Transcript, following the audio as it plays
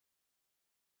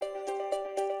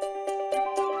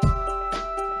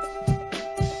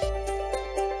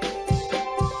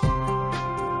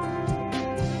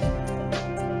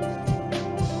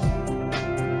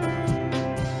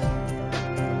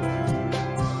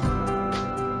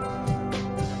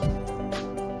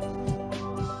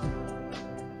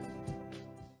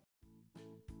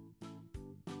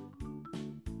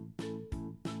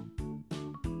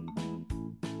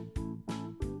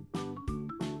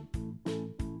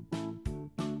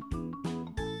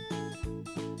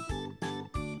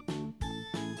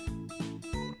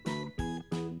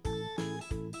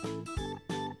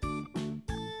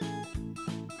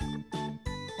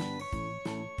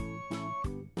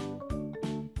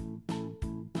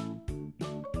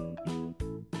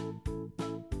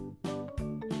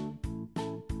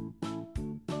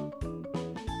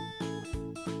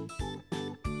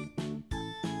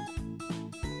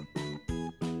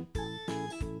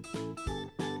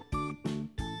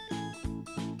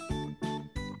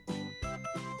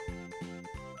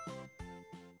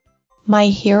My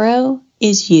hero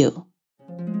is you.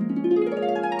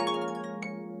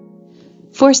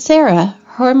 For Sarah,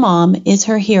 her mom is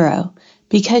her hero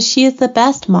because she is the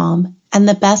best mom and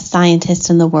the best scientist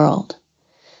in the world.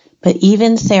 But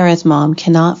even Sarah's mom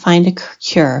cannot find a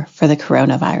cure for the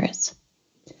coronavirus.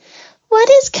 What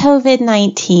is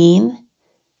COVID-19?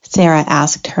 Sarah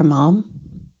asked her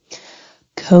mom.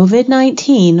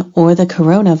 COVID-19, or the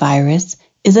coronavirus,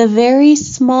 is a very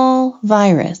small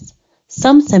virus.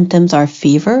 Some symptoms are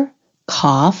fever,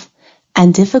 cough,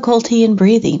 and difficulty in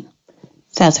breathing,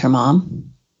 says her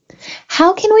mom.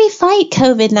 How can we fight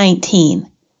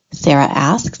COVID-19? Sarah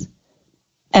asks.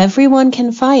 Everyone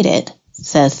can fight it,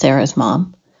 says Sarah's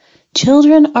mom.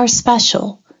 Children are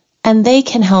special, and they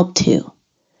can help too.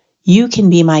 You can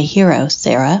be my hero,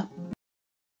 Sarah.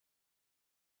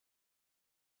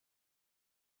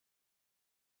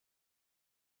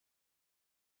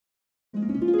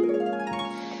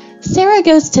 Sarah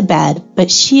goes to bed, but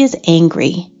she is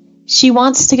angry. She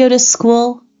wants to go to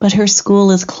school, but her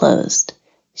school is closed.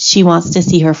 She wants to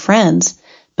see her friends,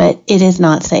 but it is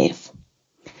not safe.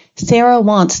 Sarah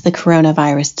wants the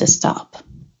coronavirus to stop.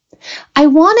 I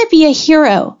want to be a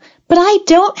hero, but I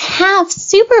don't have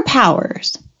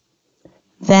superpowers.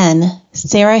 Then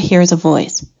Sarah hears a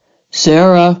voice.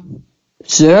 Sarah,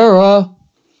 Sarah,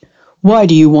 why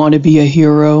do you want to be a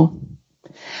hero?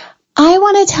 I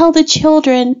want to tell the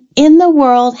children in the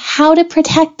world how to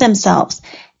protect themselves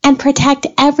and protect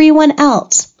everyone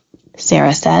else,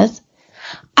 Sarah says.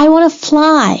 I want to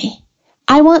fly.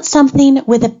 I want something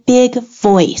with a big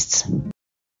voice.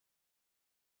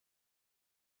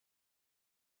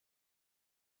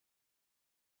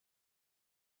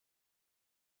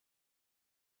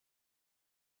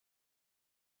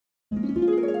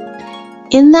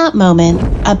 In that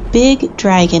moment, a big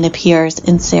dragon appears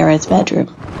in Sarah's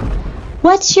bedroom.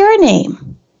 What's your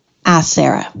name? asked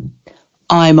Sarah.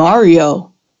 I'm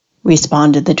Ario,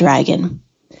 responded the dragon.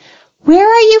 Where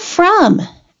are you from?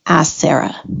 asked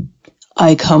Sarah.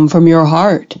 I come from your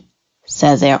heart,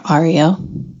 says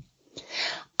Ario.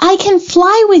 I can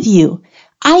fly with you.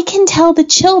 I can tell the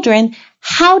children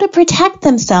how to protect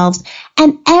themselves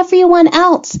and everyone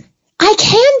else. I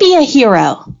can be a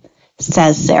hero,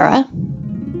 says Sarah.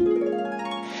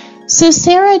 So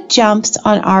Sarah jumps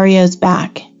on Ario's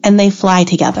back and they fly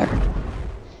together.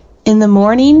 In the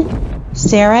morning,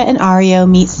 Sarah and Ario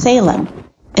meet Salem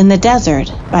in the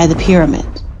desert by the pyramid.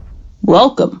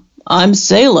 Welcome, I'm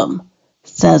Salem,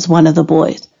 says one of the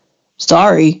boys.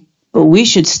 Sorry, but we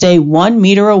should stay 1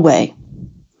 meter away.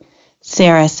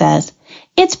 Sarah says,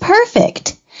 It's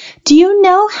perfect. Do you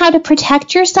know how to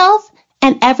protect yourself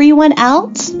and everyone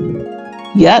else?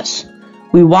 Yes,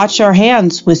 we wash our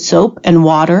hands with soap and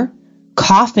water,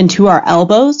 cough into our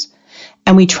elbows,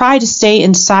 and we try to stay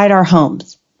inside our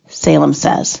homes, Salem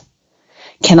says.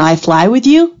 Can I fly with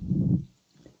you?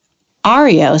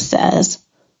 Ario says,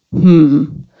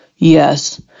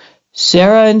 Yes.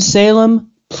 Sarah and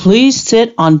Salem, please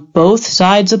sit on both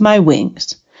sides of my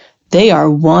wings. They are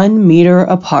 1 meter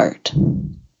apart.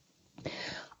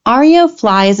 Ario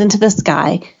flies into the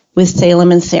sky with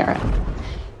Salem and Sarah.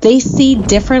 They see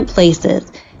different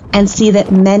places and see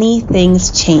that many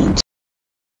things change.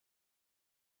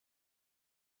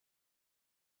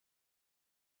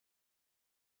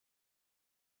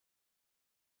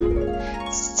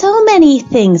 So many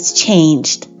things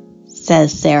changed,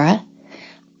 says Sarah.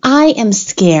 I am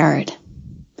scared.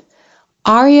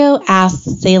 Ario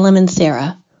asks Salem and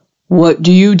Sarah, What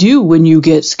do you do when you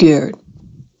get scared?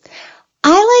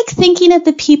 I like thinking of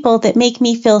the people that make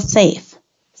me feel safe,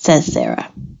 says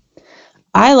Sarah.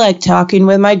 I like talking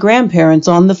with my grandparents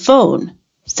on the phone,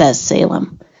 says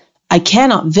Salem. I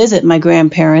cannot visit my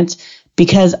grandparents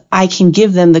because I can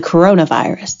give them the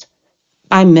coronavirus.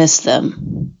 I miss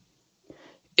them.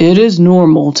 It is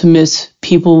normal to miss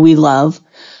people we love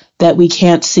that we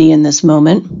can't see in this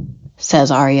moment, says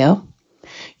Ario.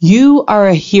 You are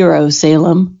a hero,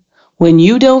 Salem. When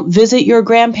you don't visit your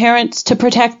grandparents to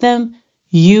protect them,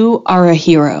 you are a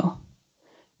hero.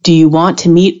 Do you want to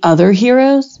meet other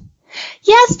heroes?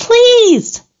 Yes,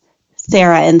 please,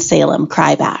 Sarah and Salem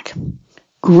cry back.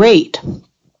 Great.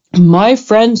 My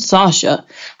friend Sasha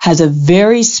has a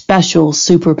very special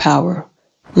superpower.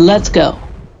 Let's go,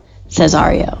 says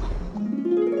Ario.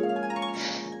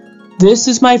 This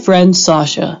is my friend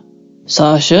Sasha.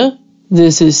 Sasha,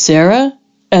 this is Sarah,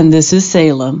 and this is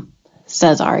Salem,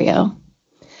 says Ario.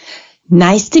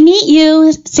 Nice to meet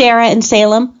you, Sarah and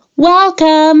Salem.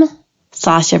 Welcome,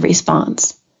 Sasha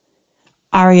responds.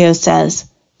 Ario says,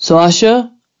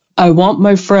 Sasha, I want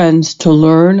my friends to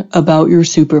learn about your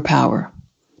superpower.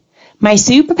 My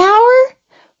superpower?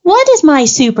 What is my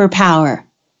superpower?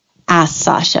 asked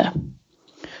Sasha.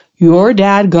 Your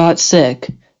dad got sick,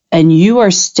 and you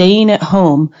are staying at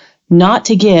home not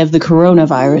to give the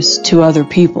coronavirus to other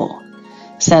people,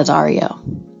 says Ario.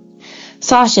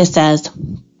 Sasha says,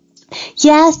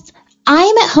 Yes,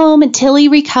 I'm at home until he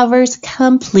recovers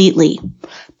completely,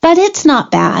 but it's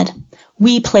not bad.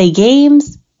 We play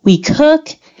games, we cook,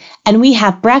 and we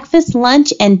have breakfast,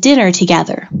 lunch, and dinner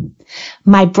together.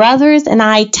 My brothers and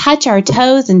I touch our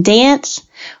toes and dance.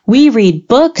 We read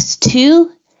books,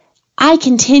 too. I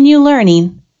continue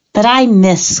learning, but I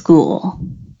miss school.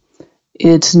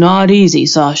 It's not easy,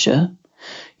 Sasha.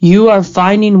 You are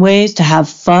finding ways to have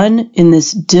fun in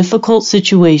this difficult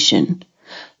situation.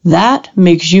 That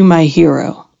makes you my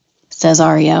hero, says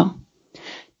Ario.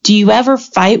 Do you ever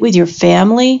fight with your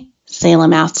family?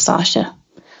 Salem asked Sasha.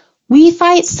 We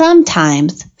fight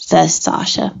sometimes, says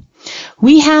Sasha.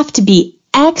 We have to be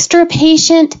extra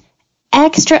patient,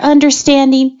 extra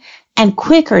understanding, and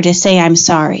quicker to say I'm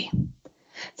sorry.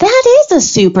 That is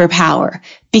a superpower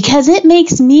because it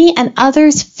makes me and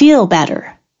others feel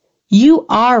better. You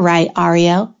are right,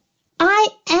 Ario. I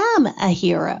am a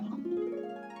hero.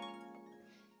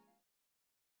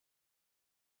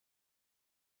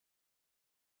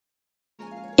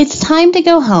 It's time to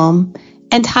go home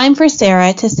and time for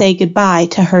Sarah to say goodbye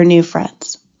to her new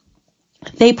friends.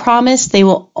 They promise they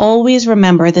will always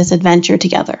remember this adventure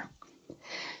together.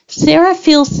 Sarah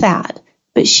feels sad,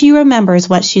 but she remembers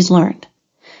what she's learned.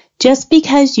 Just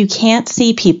because you can't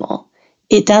see people,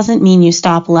 it doesn't mean you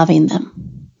stop loving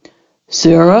them.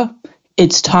 Sarah,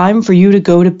 it's time for you to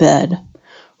go to bed.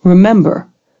 Remember,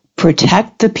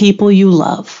 protect the people you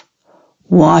love.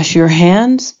 Wash your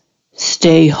hands,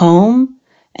 stay home,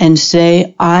 and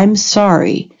say, I'm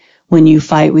sorry when you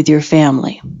fight with your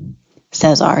family,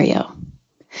 says Ario.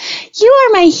 You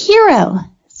are my hero,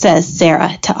 says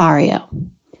Sarah to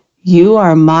Ario. You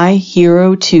are my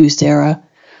hero too, Sarah.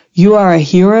 You are a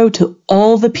hero to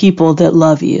all the people that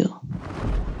love you.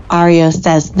 Ario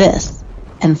says this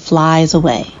and flies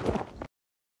away.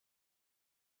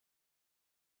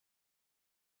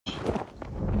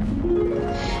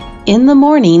 In the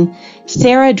morning,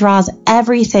 Sarah draws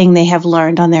everything they have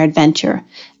learned on their adventure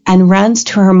and runs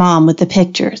to her mom with the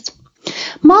pictures.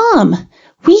 Mom,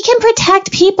 we can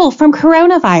protect people from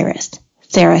coronavirus,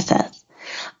 Sarah says.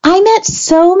 I met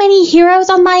so many heroes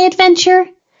on my adventure.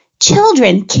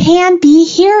 Children can be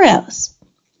heroes.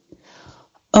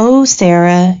 Oh,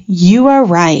 Sarah, you are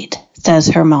right, says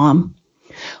her mom.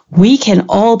 We can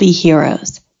all be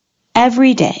heroes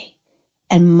every day,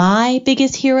 and my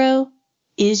biggest hero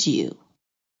is you.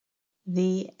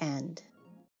 The end.